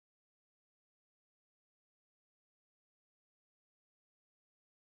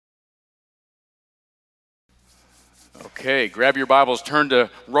Okay, grab your Bibles, turn to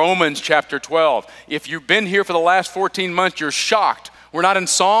Romans chapter 12. If you've been here for the last 14 months, you're shocked. We're not in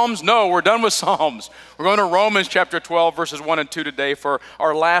Psalms? No, we're done with Psalms. We're going to Romans chapter 12, verses 1 and 2 today for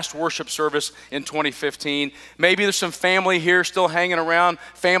our last worship service in 2015. Maybe there's some family here still hanging around.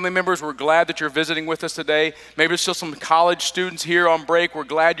 Family members, we're glad that you're visiting with us today. Maybe there's still some college students here on break. We're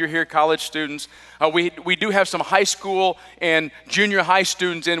glad you're here, college students. We do have some high school and junior high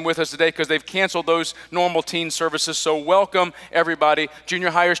students in with us today because they've canceled those normal teen services. So welcome, everybody.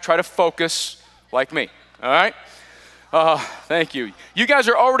 Junior highers, try to focus like me, all right? Thank you. You guys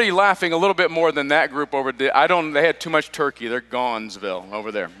are already laughing a little bit more than that group over there. They had too much turkey. They're Gonzville over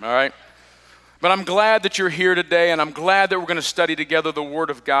there, all right? But I'm glad that you're here today, and I'm glad that we're going to study together the Word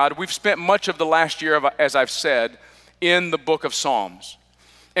of God. We've spent much of the last year, as I've said, in the book of Psalms.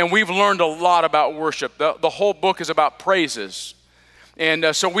 And we've learned a lot about worship. The whole book is about praises.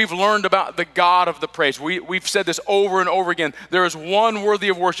 And so we've learned about the God of the praise. We've said this over and over again. There is one worthy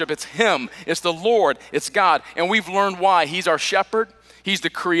of worship. It's Him. It's the Lord. It's God. And we've learned why. He's our shepherd. He's the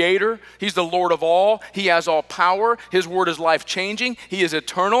creator. He's the Lord of all. He has all power. His word is life-changing. He is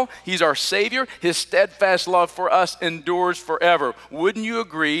eternal. He's our Savior. His steadfast love for us endures forever. Wouldn't you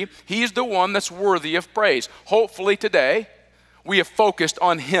agree? He's the one that's worthy of praise. Hopefully today we have focused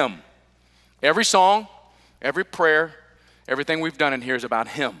on Him. Every song, every prayer, everything we've done in here is about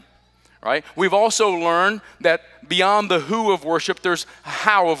Him, right? We've also learned that beyond the who of worship, there's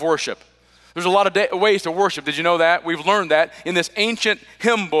how of worship. There's a lot of ways to worship. Did you know that? We've learned that in this ancient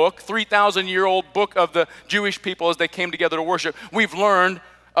hymn book, 3,000-year-old book of the Jewish people as they came together to worship. We've learned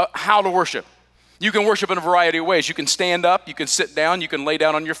how to worship. You can worship in a variety of ways. You can stand up, you can sit down, you can lay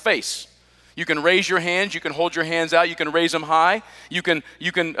down on your face. You can raise your hands, you can hold your hands out, you can raise them high. You can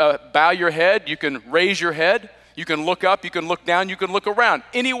bow your head, you can raise your head. You can look up, you can look down, you can look around.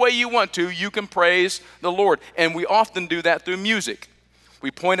 Any way you want to, you can praise the Lord. And we often do that through music.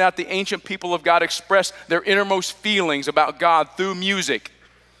 We point out the ancient people of God express their innermost feelings about God through music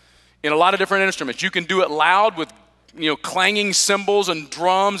in a lot of different instruments. You can do it loud with clanging cymbals and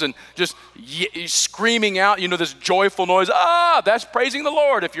drums and just screaming out, this joyful noise. That's praising the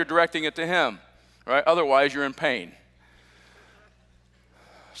Lord if you're directing it to Him, right? Otherwise, you're in pain.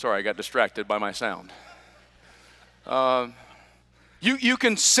 Sorry, I got distracted by my sound. You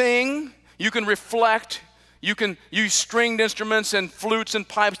can sing, you can reflect, you can use stringed instruments and flutes and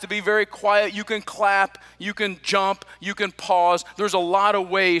pipes to be very quiet. You can clap, you can jump, you can pause. There's a lot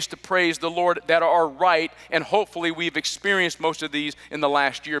of ways to praise the Lord that are right, and hopefully we've experienced most of these in the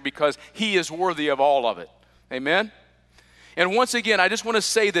last year because He is worthy of all of it. Amen? And once again, I just want to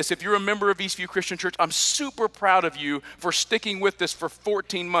say this. If you're a member of Eastview Christian Church, I'm super proud of you for sticking with this for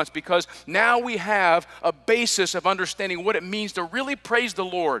 14 months because now we have a basis of understanding what it means to really praise the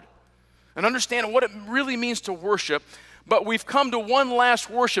Lord and understand what it really means to worship. But we've come to one last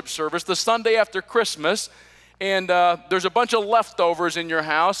worship service, the Sunday after Christmas, and there's a bunch of leftovers in your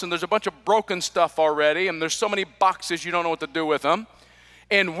house, and there's a bunch of broken stuff already, and there's so many boxes you don't know what to do with them.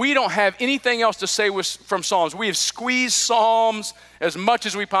 And we don't have anything else to say from Psalms. We have squeezed Psalms as much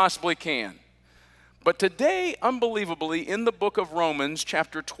as we possibly can. But today, unbelievably, in the book of Romans,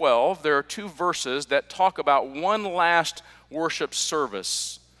 chapter 12, there are two verses that talk about one last worship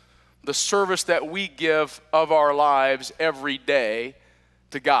service, the service that we give of our lives every day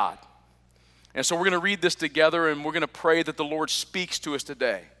to God. And so we're going to read this together, and we're going to pray that the Lord speaks to us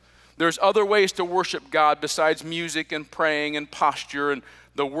today. There's other ways to worship God besides music and praying and posture and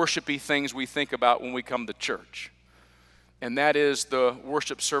the worshipy things we think about when we come to church. And that is the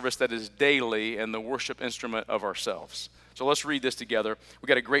worship service that is daily and the worship instrument of ourselves. So let's read this together. We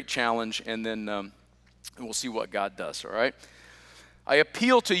got a great challenge, and then we'll see what God does, all right? I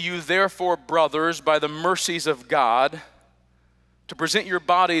appeal to you, therefore, brothers, by the mercies of God, to present your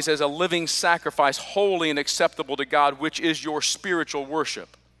bodies as a living sacrifice, holy and acceptable to God, which is your spiritual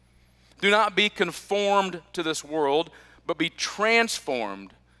worship. Do not be conformed to this world, but be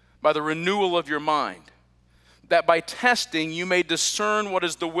transformed by the renewal of your mind, that by testing you may discern what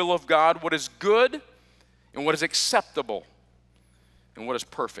is the will of God, what is good, and what is acceptable, and what is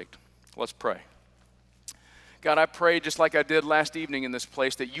perfect. Let's pray. God, I pray just like I did last evening in this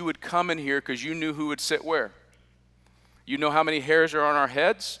place that you would come in here because you knew who would sit where. You know how many hairs are on our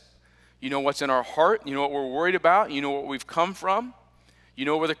heads. You know what's in our heart. You know what we're worried about. You know what we've come from. You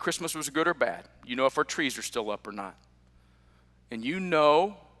know whether Christmas was good or bad. You know if our trees are still up or not. And you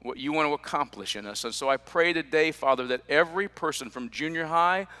know what you want to accomplish in us. And so I pray today, Father, that every person from junior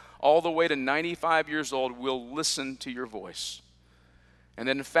high all the way to 95 years old will listen to your voice. And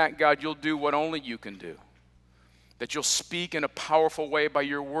that, in fact, God, you'll do what only you can do. That you'll speak in a powerful way by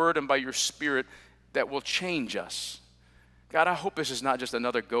your word and by your spirit that will change us God, I hope this is not just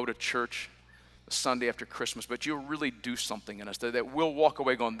another go to church the Sunday after Christmas, but you'll really do something in us that we'll walk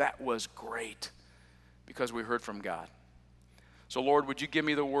away going, that was great, because we heard from God. So Lord, would you give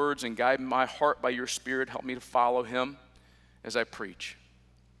me the words and guide my heart by your Spirit? Help me to follow him as I preach.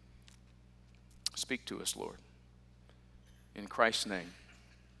 Speak to us, Lord. In Christ's name,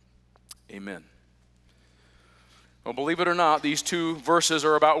 amen. Well, believe it or not, these two verses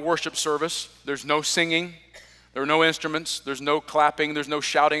are about worship service. There's no singing. There are no instruments, there's no clapping, there's no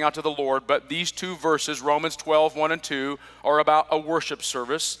shouting out to the Lord, but these two verses, Romans 12, 1 and 2, are about a worship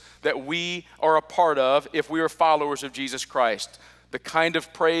service that we are a part of if we are followers of Jesus Christ. The kind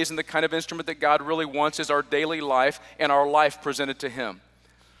of praise and the kind of instrument that God really wants is our daily life and our life presented to him.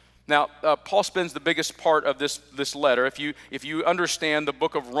 Now, Paul spends the biggest part of this letter. If you understand the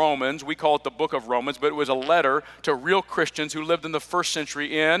book of Romans, we call it the book of Romans, but it was a letter to real Christians who lived in the first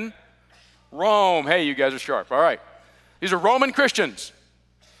century in Rome. Hey, you guys are sharp. All right. These are Roman Christians.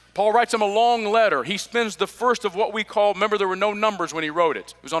 Paul writes them a long letter. He spends the first of what we call, remember there were no numbers when he wrote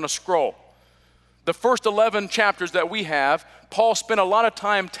it. It was on a scroll. The first 11 chapters that we have, Paul spent a lot of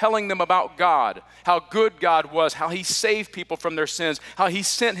time telling them about God, how good God was, how he saved people from their sins, how he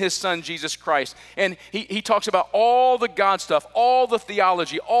sent his son Jesus Christ. And he talks about all the God stuff, all the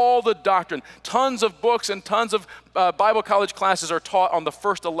theology, all the doctrine. Tons of books and tons of Bible college classes are taught on the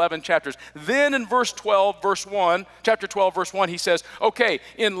first 11 chapters. Then in chapter 12, verse 1, he says, okay,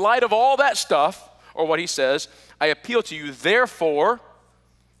 in light of all that stuff, or what he says, I appeal to you, therefore.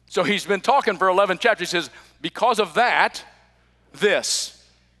 So he's been talking for 11 chapters. He says, because of that, this.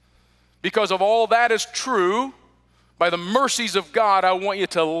 Because of all that is true, by the mercies of God, I want you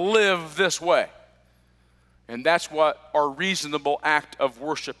to live this way. And that's what our reasonable act of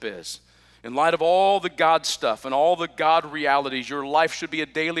worship is. In light of all the God stuff and all the God realities, your life should be a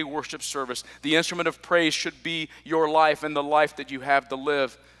daily worship service. The instrument of praise should be your life and the life that you have to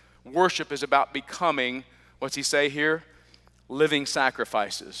live. Worship is about becoming, what's he say here? Living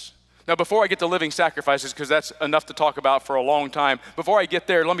sacrifices. Now, before I get to living sacrifices, because that's enough to talk about for a long time, before I get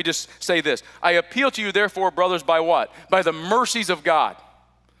there, let me just say this. I appeal to you, therefore, brothers, by what? By the mercies of God.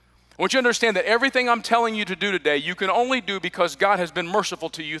 I want you to understand that everything I'm telling you to do today, you can only do because God has been merciful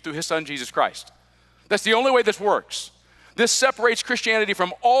to you through his son, Jesus Christ. That's the only way this works. This separates Christianity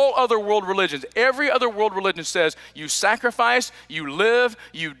from all other world religions. Every other world religion says you sacrifice, you live,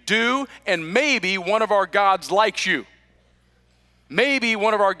 you do, and maybe one of our gods likes you. Maybe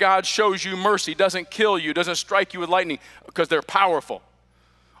one of our gods shows you mercy, doesn't kill you, doesn't strike you with lightning because they're powerful.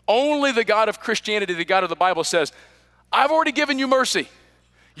 Only the God of Christianity, the God of the Bible says, I've already given you mercy.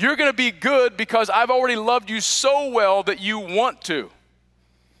 You're going to be good because I've already loved you so well that you want to.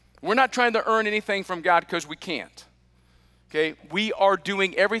 We're not trying to earn anything from God because we can't. Okay? We are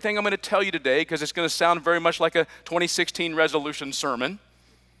doing everything I'm going to tell you today because it's going to sound very much like a 2016 resolution sermon.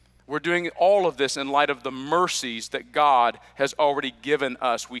 We're doing all of this in light of the mercies that God has already given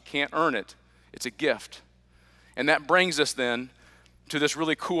us. We can't earn it. It's a gift. And that brings us then to this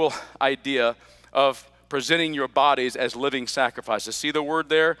really cool idea of presenting your bodies as living sacrifices. See the word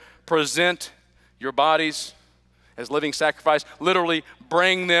there? Present your bodies as living sacrifice. Literally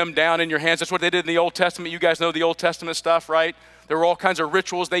bring them down in your hands. That's what they did in the Old Testament. You guys know the Old Testament stuff, right? There were all kinds of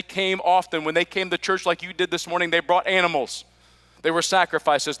rituals. They came often. When they came to church like you did this morning, they brought animals. They were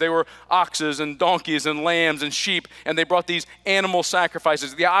sacrifices. They were oxes and donkeys and lambs and sheep, and they brought these animal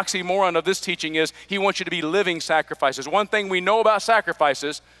sacrifices. The oxymoron of this teaching is he wants you to be living sacrifices. One thing we know about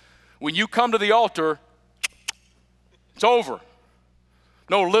sacrifices, when you come to the altar, it's over.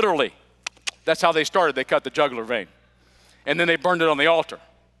 No, literally. That's how they started. They cut the jugular vein, and then they burned it on the altar.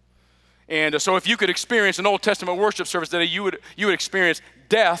 And so if you could experience an Old Testament worship service today, you would experience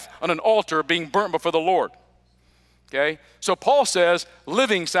death on an altar being burnt before the Lord. Okay? So Paul says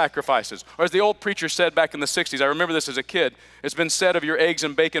living sacrifices. Or as the old preacher said back in the 60s, I remember this as a kid, it's been said of your eggs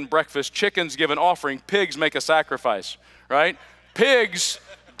and bacon breakfast, chickens give an offering, pigs make a sacrifice, right? Pigs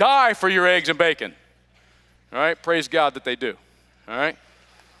die for your eggs and bacon. All right? Praise God that they do. All right?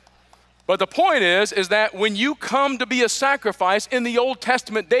 But the point is that when you come to be a sacrifice in the Old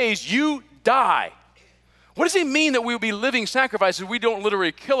Testament days, you die. What does he mean that we will be living sacrifices? We don't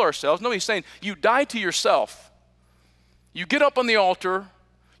literally kill ourselves. No, he's saying you die to yourself. You get up on the altar,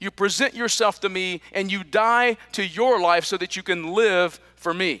 you present yourself to me, and you die to your life so that you can live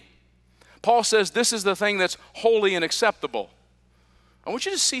for me. Paul says this is the thing that's holy and acceptable. I want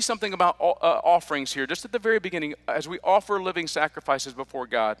you to see something about offerings here, just at the very beginning, as we offer living sacrifices before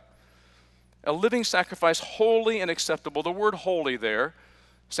God. A living sacrifice, holy and acceptable. The word holy there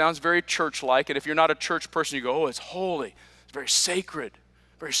sounds very church-like, and if you're not a church person, you go, oh, it's holy. It's very sacred,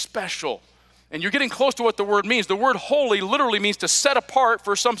 very special. And you're getting close to what the word means. The word holy literally means to set apart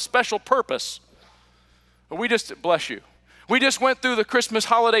for some special purpose. We just, bless you. We just went through the Christmas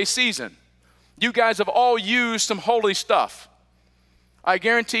holiday season. You guys have all used some holy stuff. I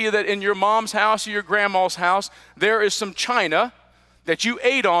guarantee you that in your mom's house or your grandma's house, there is some china that you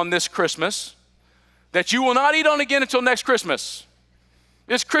ate on this Christmas that you will not eat on again until next Christmas.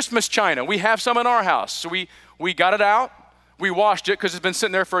 It's Christmas china. We have some in our house. So we got it out. We washed it because it's been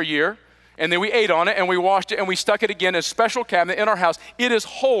sitting there for a year. And then we ate on it and we washed it and we stuck it again in a special cabinet in our house. It is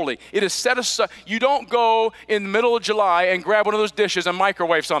holy. It is set aside. You don't go in the middle of July and grab one of those dishes and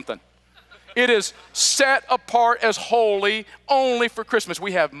microwave something. It is set apart as holy only for Christmas.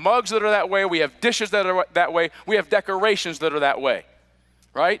 We have mugs that are that way. We have dishes that are that way. We have decorations that are that way,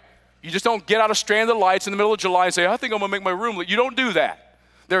 right? You just don't get out a strand of lights in the middle of July and say, I think I'm going to make my room. You don't do that.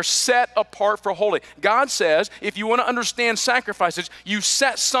 They're set apart for holy. God says if you want to understand sacrifices, you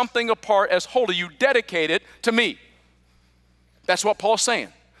set something apart as holy. You dedicate it to me. That's what Paul's saying.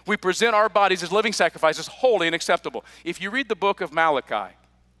 We present our bodies as living sacrifices, holy and acceptable. If you read the book of Malachi,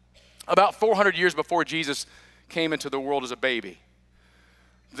 about 400 years before Jesus came into the world as a baby,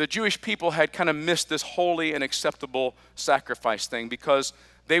 the Jewish people had kind of missed this holy and acceptable sacrifice thing because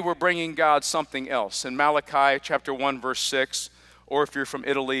they were bringing God something else. In Malachi chapter 1, verse 6, or if you're from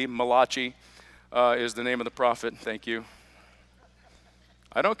Italy, Malachi is the name of the prophet. Thank you.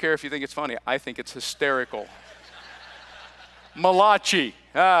 I don't care if you think it's funny. I think it's hysterical. Malachi.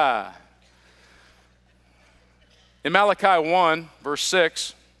 In Malachi 1, verse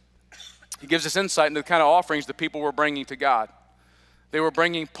 6, he gives us insight into the kind of offerings the people were bringing to God. They were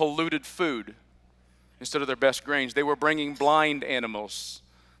bringing polluted food instead of their best grains. They were bringing blind animals.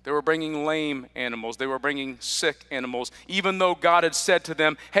 They were bringing lame animals. They were bringing sick animals. Even though God had said to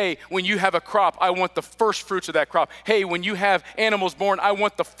them, hey, when you have a crop, I want the first fruits of that crop. Hey, when you have animals born, I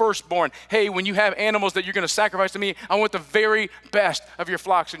want the firstborn. Hey, when you have animals that you're going to sacrifice to me, I want the very best of your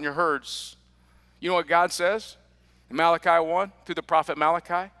flocks and your herds. You know what God says in Malachi 1 through the prophet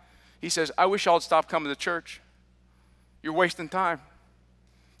Malachi? He says, I wish y'all would stop coming to church. You're wasting time.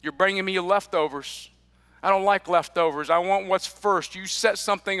 You're bringing me leftovers. I don't like leftovers. I want what's first. You set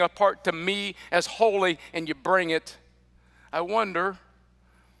something apart to me as holy and you bring it. I wonder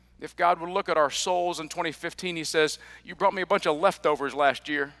if God would look at our souls in 2015. He says, you brought me a bunch of leftovers last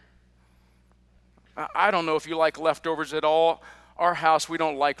year. I don't know if you like leftovers at all. Our house, we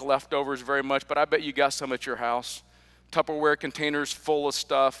don't like leftovers very much, but I bet you got some at your house. Tupperware containers full of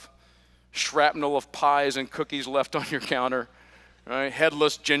stuff. Shrapnel of pies and cookies left on your counter. Right?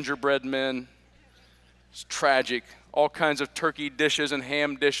 Headless gingerbread men. It's tragic. All kinds of turkey dishes and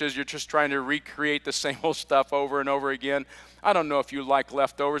ham dishes. You're just trying to recreate the same old stuff over and over again. I don't know if you like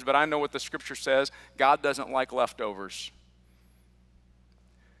leftovers, but I know what the scripture says. God doesn't like leftovers.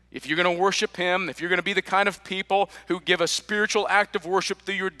 If you're going to worship him, if you're going to be the kind of people who give a spiritual act of worship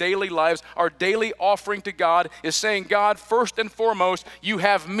through your daily lives, our daily offering to God is saying, God, first and foremost, you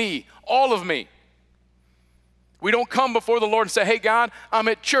have me, all of me. We don't come before the Lord and say, hey, God, I'm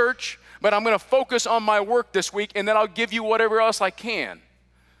at church, but I'm going to focus on my work this week, and then I'll give you whatever else I can.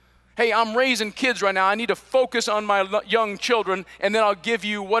 Hey, I'm raising kids right now. I need to focus on my young children, and then I'll give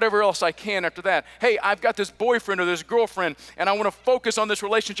you whatever else I can after that. Hey, I've got this boyfriend or this girlfriend, and I want to focus on this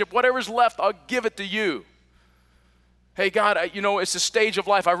relationship. Whatever's left, I'll give it to you. Hey, God, it's a stage of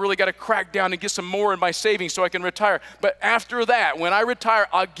life. I really got to crack down and get some more in my savings so I can retire. But after that, when I retire,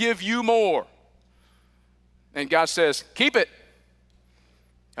 I'll give you more. And God says, keep it.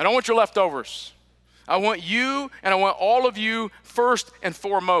 I don't want your leftovers. I want you, and I want all of you first and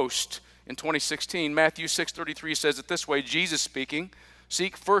foremost. In 2016, Matthew 6:33 says it this way, Jesus speaking,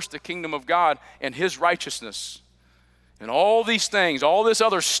 seek first the kingdom of God and his righteousness. And all these things, all this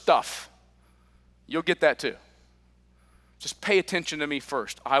other stuff, you'll get that too. Just pay attention to me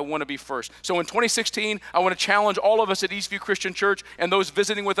first. I want to be first. So in 2016, I want to challenge all of us at Eastview Christian Church and those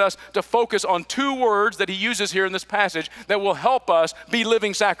visiting with us to focus on two words that he uses here in this passage that will help us be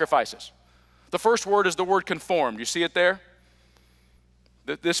living sacrifices. The first word is the word conformed. You see it there?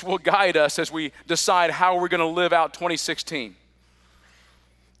 This will guide us as we decide how we're going to live out 2016.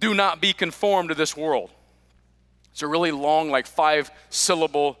 Do not be conformed to this world. It's a really long, like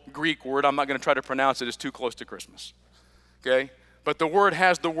 5-syllable Greek word. I'm not going to try to pronounce it. It's too close to Christmas. Okay? But the word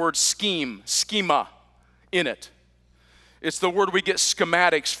has the word schema in it. It's the word we get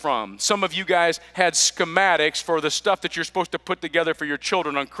schematics from. Some of you guys had schematics for the stuff that you're supposed to put together for your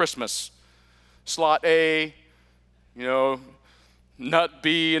children on Christmas. Slot A, nut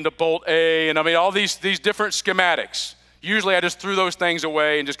B into bolt A, and all these different schematics. Usually I just threw those things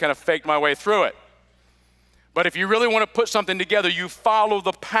away and just kind of faked my way through it. But if you really want to put something together, you follow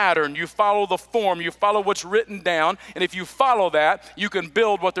the pattern, you follow the form, you follow what's written down, and if you follow that, you can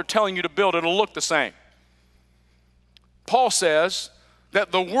build what they're telling you to build. It'll look the same. Paul says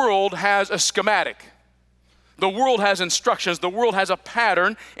that the world has a schematic. The world has instructions. The world has a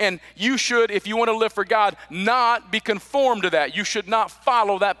pattern, and you should, if you want to live for God, not be conformed to that. You should not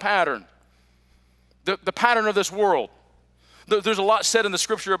follow that pattern, the pattern of this world. There's a lot said in the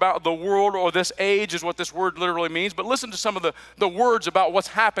scripture about the world, or this age is what this word literally means. But listen to some of the words about what's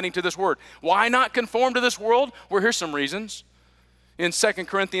happening to this word. Why not conform to this world? Well, here's some reasons. In 2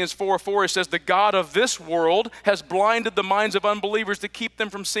 Corinthians 4:4, it says, the God of this world has blinded the minds of unbelievers to keep them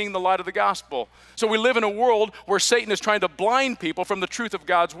from seeing the light of the gospel. So we live in a world where Satan is trying to blind people from the truth of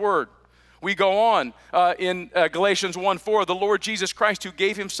God's word. We go on in Galatians 1:4, the Lord Jesus Christ, who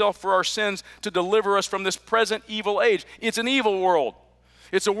gave himself for our sins to deliver us from this present evil age. It's an evil world.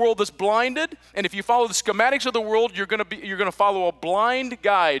 It's a world that's blinded, and if you follow the schematics of the world, you're going to follow a blind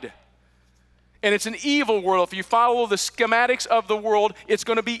guide. And it's an evil world. If you follow the schematics of the world, it's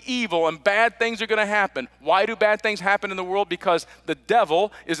going to be evil, and bad things are going to happen. Why do bad things happen in the world? Because the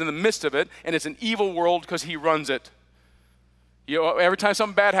devil is in the midst of it, and it's an evil world because he runs it. You know, every time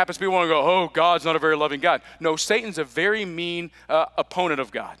something bad happens, people want to go, oh, God's not a very loving God. No, Satan's a very mean opponent of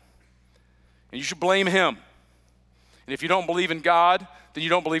God. And you should blame him. And if you don't believe in God, then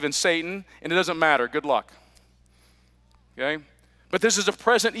you don't believe in Satan, and it doesn't matter. Good luck. Okay? But this is a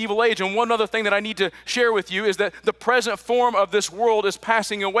present evil age, and one other thing that I need to share with you is that the present form of this world is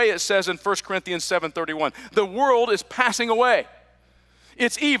passing away, it says in 1 Corinthians 7:31. The world is passing away.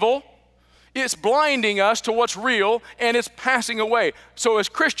 It's evil. It's blinding us to what's real, and it's passing away. So as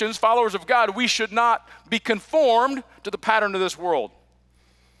Christians, followers of God, we should not be conformed to the pattern of this world.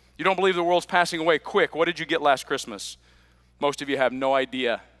 You don't believe the world's passing away? Quick, what did you get last Christmas? Most of you have no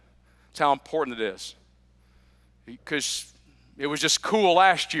idea. That's how important it is. Because it was just cool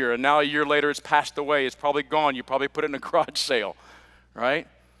last year, and now a year later it's passed away. It's probably gone. You probably put it in a garage sale, right?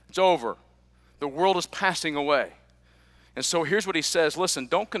 It's over. The world is passing away. And so here's what he says. Listen,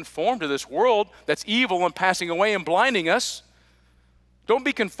 don't conform to this world that's evil and passing away and blinding us. Don't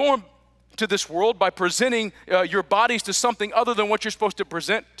be conformed to this world by presenting your bodies to something other than what you're supposed to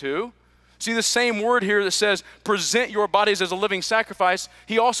present to. See the same word here that says present your bodies as a living sacrifice.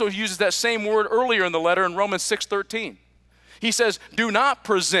 He also uses that same word earlier in the letter in Romans 6:13. He says, do not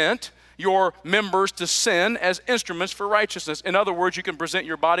present your members to sin as instruments for righteousness. In other words, you can present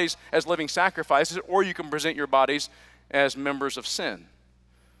your bodies as living sacrifices, or you can present your bodies as members of sin.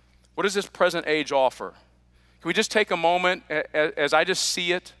 What does this present age offer? Can we just take a moment as I just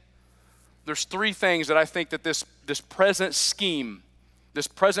see it? There's three things that I think that this present scheme, this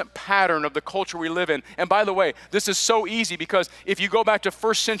present pattern of the culture we live in, and by the way, this is so easy because if you go back to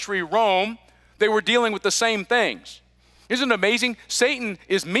first century Rome, they were dealing with the same things. Isn't it amazing? Satan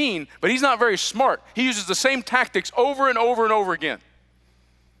is mean, but he's not very smart. He uses the same tactics over and over and over again.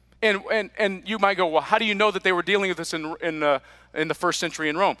 And you might go, well, how do you know that they were dealing with this in the first century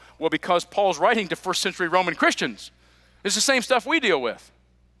in Rome? Well, because Paul's writing to first century Roman Christians. It's the same stuff we deal with.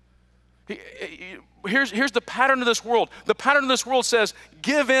 Here's the pattern of this world. The pattern of this world says,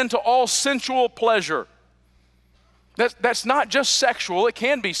 give in to all sensual pleasure. That's not just sexual. It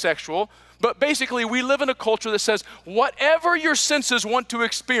can be sexual. But basically, we live in a culture that says, whatever your senses want to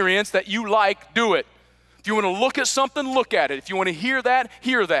experience that you like, do it. If you want to look at something, look at it. If you want to hear that,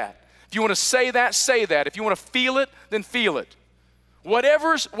 hear that. If you want to say that, say that. If you want to feel it, then feel it.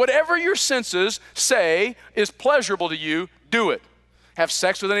 Whatever your senses say is pleasurable to you, do it. Have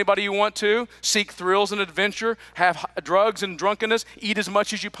sex with anybody you want to, seek thrills and adventure, have drugs and drunkenness, eat as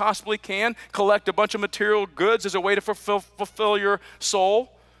much as you possibly can, collect a bunch of material goods as a way to fulfill your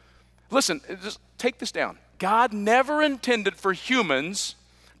soul. Listen, just take this down. God never intended for humans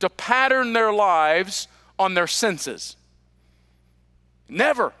to pattern their lives on their senses.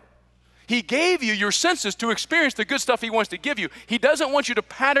 Never. He gave you your senses to experience the good stuff he wants to give you. He doesn't want you to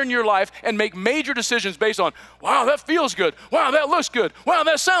pattern your life and make major decisions based on, wow, that feels good. Wow, that looks good. Wow,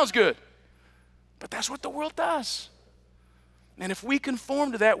 that sounds good. But that's what the world does. And if we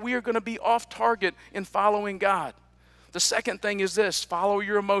conform to that, we are going to be off target in following God. The second thing is this: follow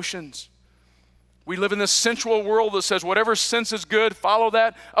your emotions. We live in this sensual world that says whatever sense is good, follow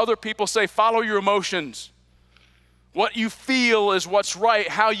that. Other people say follow your emotions. What you feel is what's right.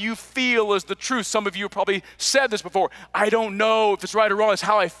 How you feel is the truth. Some of you have probably said this before. I don't know if it's right or wrong. It's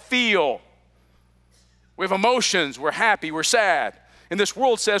how I feel. We have emotions. We're happy. We're sad. And this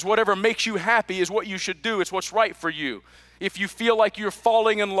world says whatever makes you happy is what you should do. It's what's right for you. If you feel like you're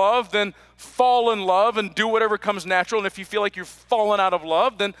falling in love, then fall in love and do whatever comes natural. And if you feel like you're falling out of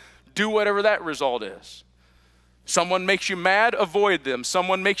love, then do whatever that result is. Someone makes you mad, avoid them.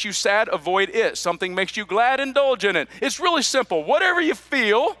 Someone makes you sad, avoid it. Something makes you glad, indulge in it. It's really simple. Whatever you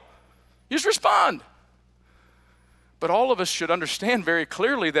feel, you just respond. But all of us should understand very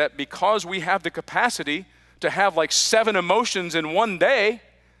clearly that because we have the capacity to have like 7 emotions in one day,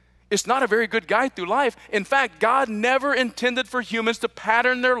 it's not a very good guide through life. In fact, God never intended for humans to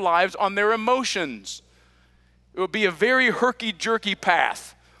pattern their lives on their emotions. It would be a very herky-jerky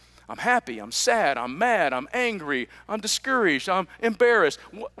path. I'm happy, I'm sad, I'm mad, I'm angry, I'm discouraged, I'm embarrassed.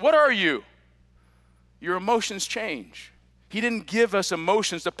 What are you? Your emotions change. He didn't give us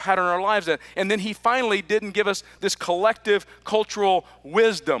emotions to pattern our lives in. And then he finally didn't give us this collective cultural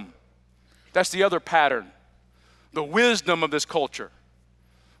wisdom. That's the other pattern. The wisdom of this culture.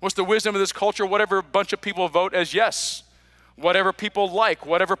 What's the wisdom of this culture? Whatever a bunch of people vote as yes. Whatever people like,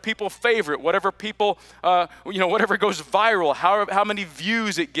 whatever people favorite, whatever people, whatever goes viral, how many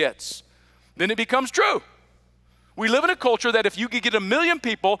views it gets, then it becomes true. We live in a culture that if you could get 1 million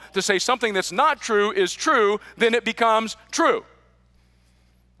people to say something that's not true is true, then it becomes true.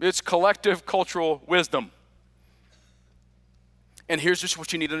 It's collective cultural wisdom. And here's just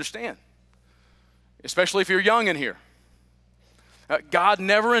what you need to understand, especially if you're young in here. God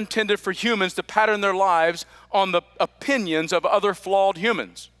never intended for humans to pattern their lives on the opinions of other flawed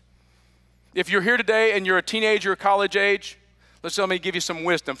humans. If you're here today and you're a teenager or college age, let me give you some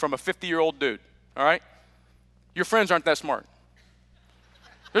wisdom from a 50-year-old dude, all right? Your friends aren't that smart.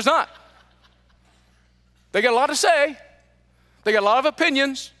 There's not. They got a lot to say. They got a lot of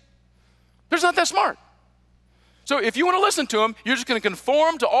opinions. They're not that smart. So if you want to listen to them, you're just going to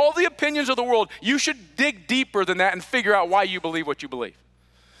conform to all the opinions of the world. You should dig deeper than that and figure out why you believe what you believe.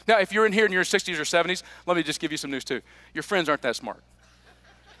 Now, if you're in here in your 60s or 70s, let me just give you some news too. Your friends aren't that smart.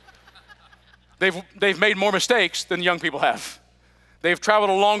 They've made more mistakes than young people have. They've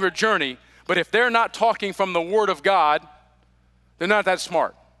traveled a longer journey, but if they're not talking from the Word of God, they're not that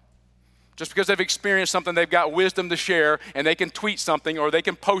smart. Just because they've experienced something, they've got wisdom to share, and they can tweet something or they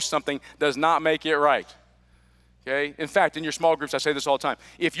can post something, does not make it right. Okay? In fact, in your small groups, I say this all the time.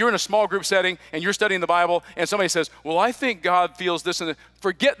 If you're in a small group setting and you're studying the Bible and somebody says, well, I think God feels this and that,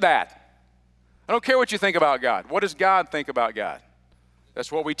 forget that. I don't care what you think about God. What does God think about God?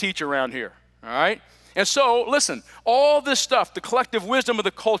 That's what we teach around here, all right? And so, listen, all this stuff, the collective wisdom of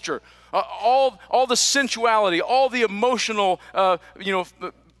the culture, all the sensuality, all the emotional,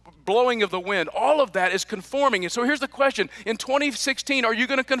 blowing of the wind, all of that is conforming. And so here's the question. In 2016, are you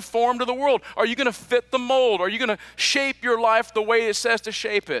going to conform to the world? Are you going to fit the mold? Are you going to shape your life the way it says to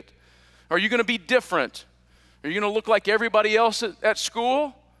shape it? Are you going to be different? Are you going to look like everybody else at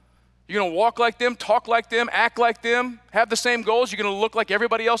school? You're going to walk like them, talk like them, act like them, have the same goals? You're going to look like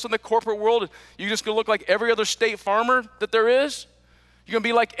everybody else in the corporate world? You're just going to look like every other state farmer that there is? You're going to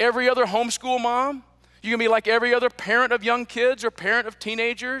be like every other homeschool mom? You're going to be like every other parent of young kids or parent of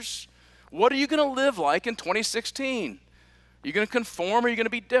teenagers? What are you going to live like in 2016? Are you going to conform or are you going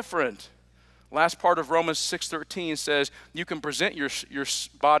to be different? Last part of Romans 6:13 says you can present your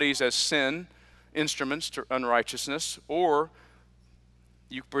bodies as sin instruments to unrighteousness, or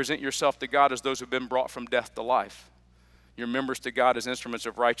you present yourself to God as those who have been brought from death to life. Your members to God as instruments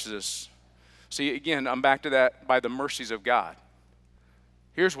of righteousness. See, again, I'm back to that, by the mercies of God.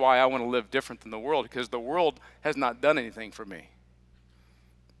 Here's why I want to live different than the world, because the world has not done anything for me.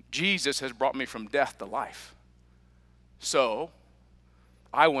 Jesus has brought me from death to life. So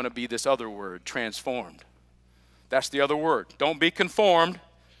I want to be this other word, transformed. That's the other word. Don't be conformed,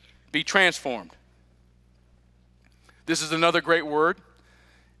 be transformed. This is another great word.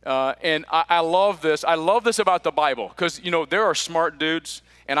 And I love this. I love this about the Bible because, there are smart dudes,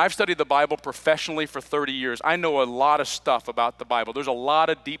 and I've studied the Bible professionally for 30 years. I know a lot of stuff about the Bible. There's a lot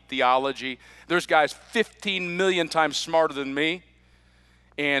of deep theology. There's guys 15 million times smarter than me,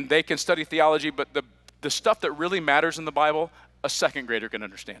 and they can study theology, but the stuff that really matters in the Bible, a second grader can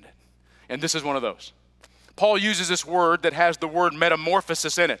understand it. And this is one of those. Paul uses this word that has the word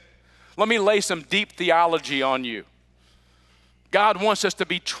metamorphosis in it. Let me lay some deep theology on you. God wants us to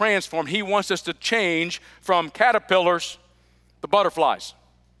be transformed. He wants us to change from caterpillars to butterflies.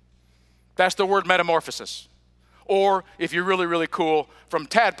 That's the word metamorphosis. Or, if you're really, really cool, from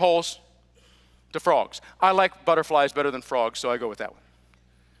tadpoles to frogs. I like butterflies better than frogs, so I go with that one.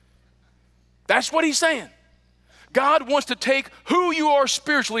 That's what he's saying. God wants to take who you are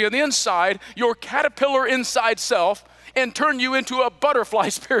spiritually on the inside, your caterpillar inside self, and turn you into a butterfly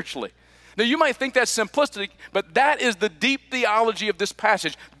spiritually. Now, you might think that's simplistic, but that is the deep theology of this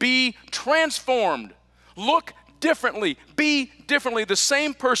passage. Be transformed. Look differently. Be differently. The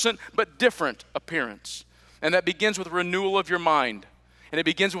same person, but different appearance. And that begins with renewal of your mind. And it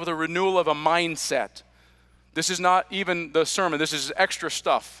begins with a renewal of a mindset. This is not even the sermon. This is extra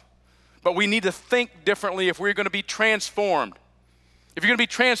stuff. But we need to think differently if we're going to be transformed. If you're going to be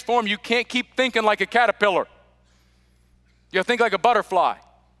transformed, you can't keep thinking like a caterpillar. You have to think like a butterfly.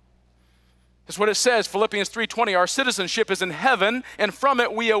 That's what it says, Philippians 3:20. Our citizenship is in heaven, and from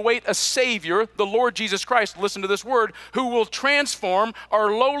it we await a Savior, the Lord Jesus Christ, listen to this word, who will transform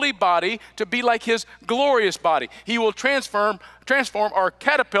our lowly body to be like his glorious body. He will transform our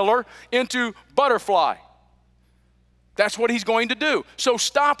caterpillar into butterfly. That's what he's going to do. So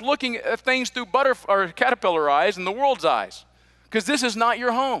stop looking at things through caterpillar eyes and the world's eyes, because this is not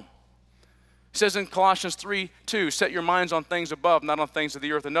your home. It says in Colossians 3:2, set your minds on things above, not on things of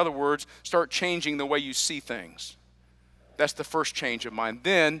the earth. In other words, start changing the way you see things. That's the first change of mind.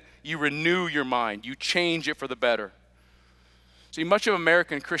 Then you renew your mind. You change it for the better. See, much of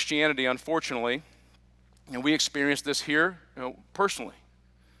American Christianity, unfortunately, and we experience this here personally,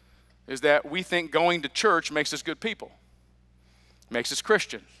 is that we think going to church makes us good people, makes us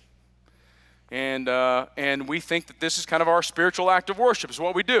Christian. And we think that this is kind of our spiritual act of worship. It's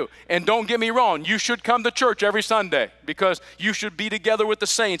what we do. And don't get me wrong, you should come to church every Sunday because you should be together with the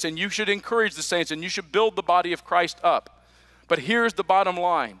saints and you should encourage the saints and you should build the body of Christ up. But here's the bottom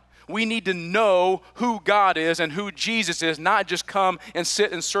line. We need to know who God is and who Jesus is, not just come and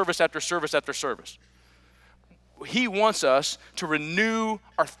sit in service after service after service. He wants us to renew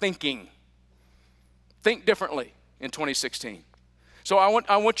our thinking. Think differently in 2016. So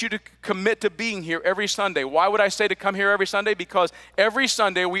I want you to commit to being here every Sunday. Why would I say to come here every Sunday? Because every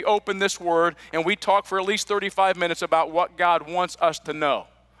Sunday we open this word and we talk for at least 35 minutes about what God wants us to know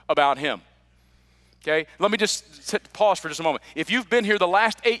about him. Okay? Let me just pause for just a moment. If you've been here the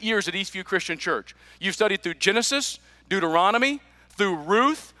last 8 years at Eastview Christian Church, you've studied through Genesis, Deuteronomy, through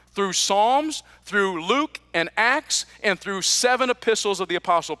Ruth, through Psalms, through Luke and Acts, and through 7 epistles of the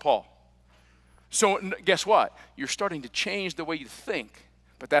Apostle Paul. So guess what? You're starting to change the way you think,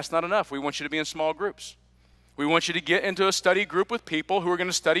 but that's not enough. We want you to be in small groups. We want you to get into a study group with people who are going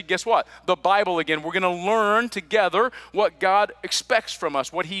to study, guess what? The Bible again. We're going to learn together what God expects from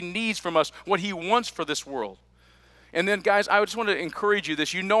us, what he needs from us, what he wants for this world. And then guys, I just want to encourage you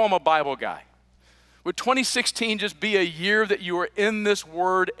this. You know I'm a Bible guy. Would 2016 just be a year that you are in this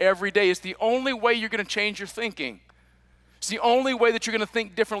word every day? It's the only way you're going to change your thinking. It's the only way that you're going to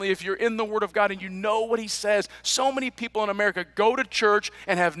think differently if you're in the Word of God and you know what he says. So many people in America go to church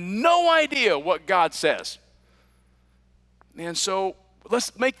and have no idea what God says. And so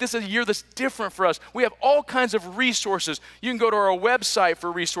let's make this a year that's different for us. We have all kinds of resources. You can go to our website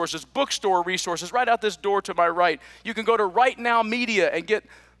for resources, bookstore resources, right out this door to my right. You can go to Right Now Media and get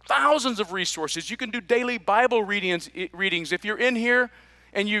thousands of resources. You can do daily Bible readings. If you're in here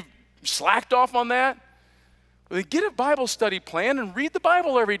and you've slacked off on that, get a Bible study plan and read the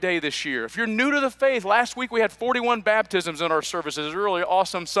Bible every day this year. If you're new to the faith, last week we had 41 baptisms in our services. It was a really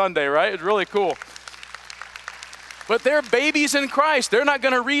awesome Sunday, right? It's really cool. But they're babies in Christ. They're not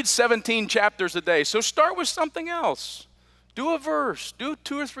going to read 17 chapters a day. So start with something else. Do a verse. Do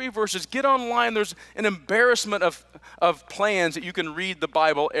 2 or 3 verses. Get online. There's an embarrassment of plans that you can read the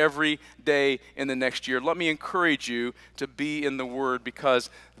Bible every day in the next year. Let me encourage you to be in the Word because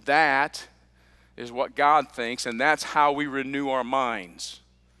that is what God thinks, and that's how we renew our minds.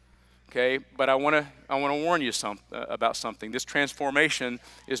 Okay, but I want to warn you about something. This transformation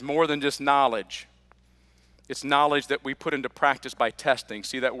is more than just knowledge. It's knowledge that we put into practice by testing.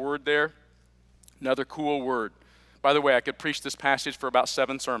 See that word there? Another cool word. By the way, I could preach this passage for about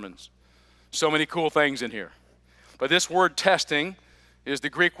 7 sermons. So many cool things in here. But this word testing is the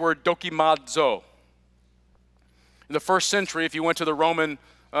Greek word dokimazo. In the first century, if you went to the Roman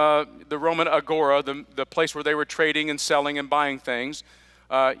agora, the place where they were trading and selling and buying things,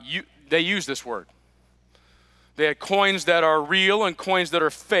 they used this word. They had coins that are real and coins that are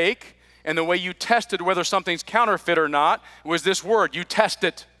fake, and the way you tested whether something's counterfeit or not was this word. You test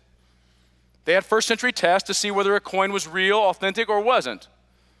it. They had first century tests to see whether a coin was real, authentic, or wasn't.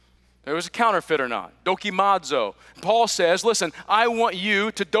 There was a counterfeit or not. Dokimazo. Paul says, listen, I want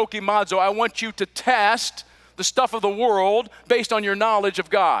you to dokimazo. I want you to test the stuff of the world based on your knowledge of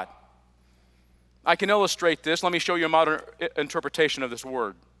God. I can illustrate this. Let me show you a modern interpretation of this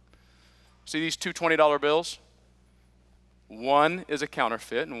word. See these 2 $20 bills? One is a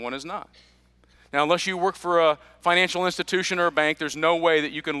counterfeit and one is not. Now, unless you work for a financial institution or a bank, there's no way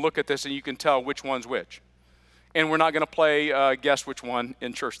that you can look at this and you can tell which one's which. And we're not going to play guess which one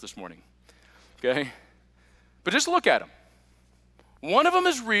in church this morning. Okay? But just look at them. One of them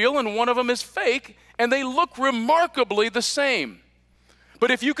is real and one of them is fake, and they look remarkably the same.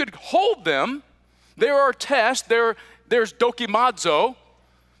 But if you could hold them, there are tests, there's dokimazo,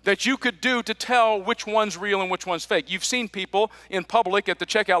 that you could do to tell which one's real and which one's fake. You've seen people in public at the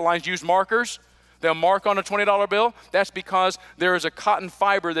checkout lines use markers. They'll mark on a $20 bill. That's because there is a cotton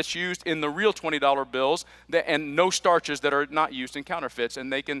fiber that's used in the real $20 bills and no starches that are not used in counterfeits,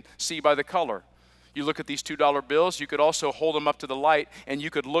 and they can see by the color. You look at these $2 bills, you could also hold them up to the light, and you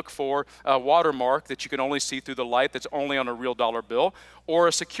could look for a watermark that you can only see through the light that's only on a real dollar bill, or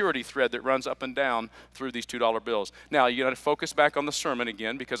a security thread that runs up and down through these $2 bills. Now, you got to focus back on the sermon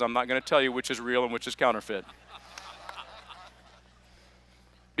again, because I'm not going to tell you which is real and which is counterfeit.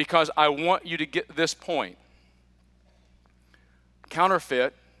 Because I want you to get this point.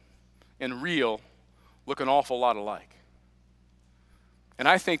 Counterfeit and real look an awful lot alike. And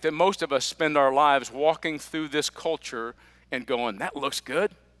I think that most of us spend our lives walking through this culture and going, that looks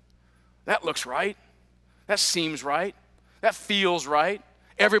good. That looks right. That seems right. That feels right.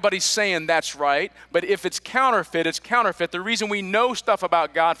 Everybody's saying that's right. But if it's counterfeit, it's counterfeit. The reason we know stuff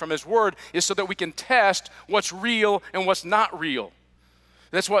about God from His Word is so that we can test what's real and what's not real.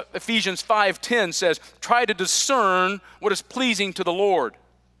 That's what Ephesians 5:10 says. Try to discern what is pleasing to the Lord.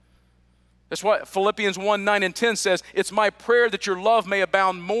 That's what Philippians 1:9 and 10 says. It's my prayer that your love may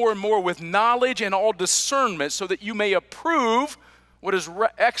abound more and more with knowledge and all discernment, so that you may approve what is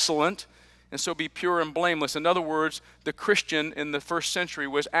excellent and so be pure and blameless. In other words, the Christian in the first century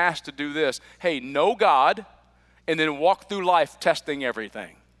was asked to do this. Hey, know God and then walk through life testing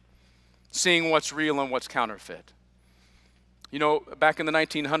everything, seeing what's real and what's counterfeit. You know, back in the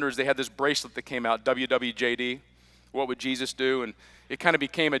 1900s, they had this bracelet that came out, WWJD, what would Jesus do? And it kind of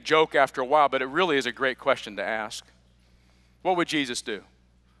became a joke after a while, but it really is a great question to ask. What would Jesus do?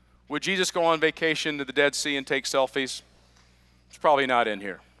 Would Jesus go on vacation to the Dead Sea and take selfies? It's probably not in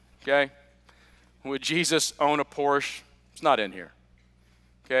here, okay? Would Jesus own a Porsche? It's not in here,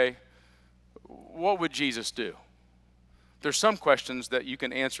 okay? What would Jesus do? There's some questions that you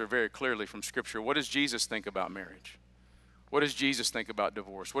can answer very clearly from Scripture. What does Jesus think about marriage? What does Jesus think about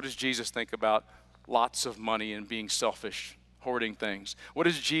divorce? What does Jesus think about lots of money and being selfish, hoarding things? What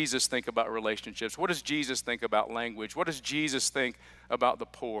does Jesus think about relationships? What does Jesus think about language? What does Jesus think about the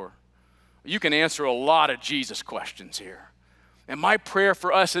poor? You can answer a lot of Jesus questions here. And my prayer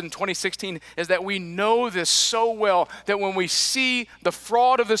for us in 2016 is that we know this so well that when we see the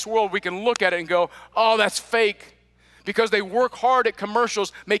fraud of this world, we can look at it and go, oh, that's fake. Because they work hard at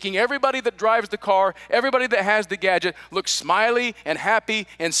commercials, making everybody that drives the car, everybody that has the gadget, look smiley and happy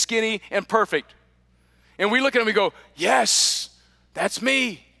and skinny and perfect. And we look at them and we go, yes, that's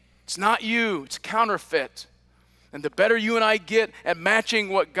me. It's not you. It's counterfeit. And the better you and I get at matching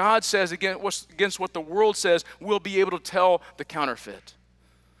what God says against what the world says, we'll be able to tell the counterfeit.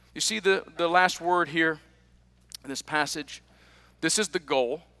 You see the last word here in this passage? This is the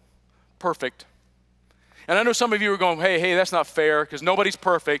goal, perfect. And I know some of you are going, hey, that's not fair because nobody's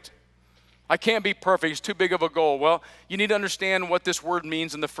perfect. I can't be perfect. It's too big of a goal. Well, you need to understand what this word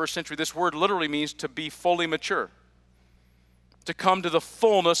means in the first century. This word literally means to be fully mature, to come to the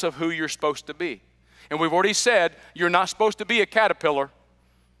fullness of who you're supposed to be. And we've already said you're not supposed to be a caterpillar.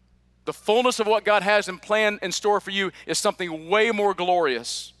 The fullness of what God has in plan and store for you is something way more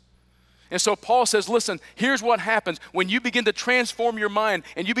glorious. And so Paul says, listen, here's what happens. When you begin to transform your mind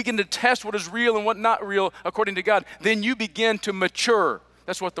and you begin to test what is real and what not real according to God, then you begin to mature.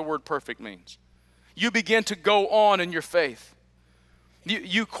 That's what the word perfect means. You begin to go on in your faith.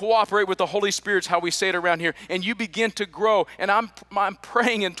 You cooperate with the Holy Spirit, how we say it around here, and you begin to grow. And I'm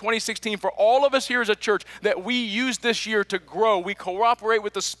praying in 2016 for all of us here as a church that we use this year to grow. We cooperate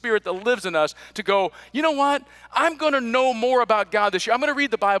with the Spirit that lives in us to go, you know what? I'm going to know more about God this year. I'm going to read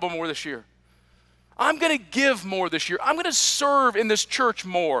the Bible more this year. I'm going to give more this year. I'm going to serve in this church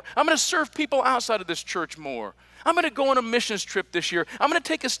more. I'm going to serve people outside of this church more. I'm going to go on a missions trip this year. I'm going to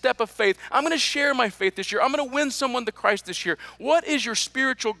take a step of faith. I'm going to share my faith this year. I'm going to win someone to Christ this year. What is your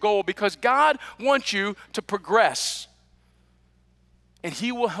spiritual goal? Because God wants you to progress. And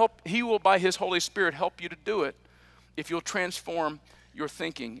He will by His Holy Spirit help you to do it if you'll transform your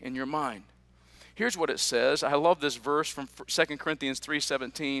thinking and your mind. Here's what it says. I love this verse from 2 Corinthians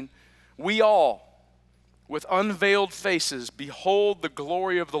 3:17. We all, with unveiled faces, behold the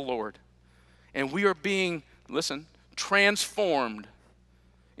glory of the Lord. And we are being, listen, transformed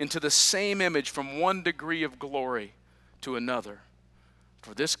into the same image from one degree of glory to another.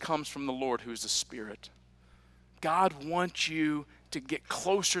 For this comes from the Lord who is the Spirit. God wants you to get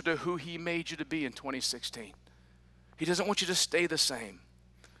closer to who He made you to be in 2016. He doesn't want you to stay the same.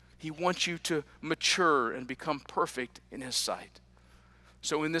 He wants you to mature and become perfect in His sight.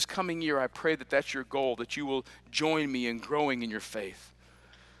 So in this coming year, I pray that that's your goal, that you will join me in growing in your faith.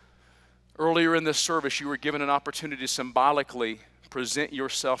 Earlier in this service, you were given an opportunity to symbolically present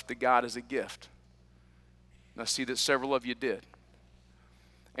yourself to God as a gift. And I see that several of you did.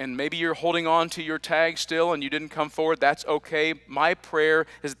 And maybe you're holding on to your tag still and you didn't come forward. That's okay. My prayer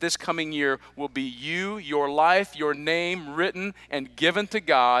is that this coming year will be you, your life, your name written and given to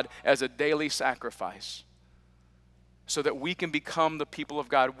God as a daily sacrifice so that we can become the people of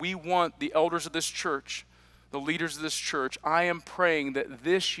God. We want the elders of this church, the leaders of this church. I am praying that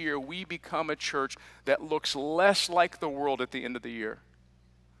this year we become a church that looks less like the world at the end of the year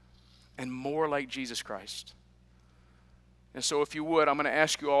and more like Jesus Christ. And so if you would, I'm going to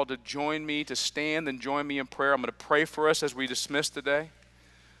ask you all to join me, to stand and join me in prayer. I'm going to pray for us as we dismiss today,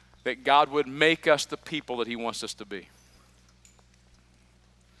 that God would make us the people that he wants us to be.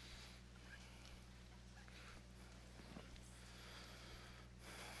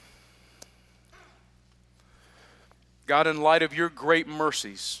 God, in light of your great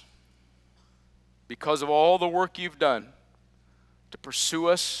mercies, because of all the work you've done to pursue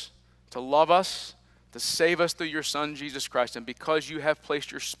us, to love us, to save us through your Son, Jesus Christ, and because you have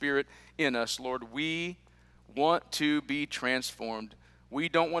placed your Spirit in us, Lord, we want to be transformed. We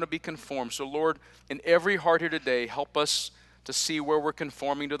don't want to be conformed. So, Lord, in every heart here today, help us to see where we're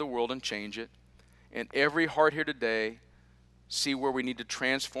conforming to the world and change it. In every heart here today, see where we need to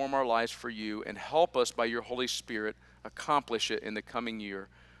transform our lives for you, and help us by your Holy Spirit accomplish it in the coming year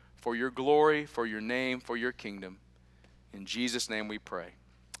for your glory, for your name, for your kingdom. In Jesus' name we pray.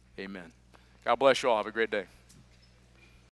 Amen. God bless you all. Have a great day.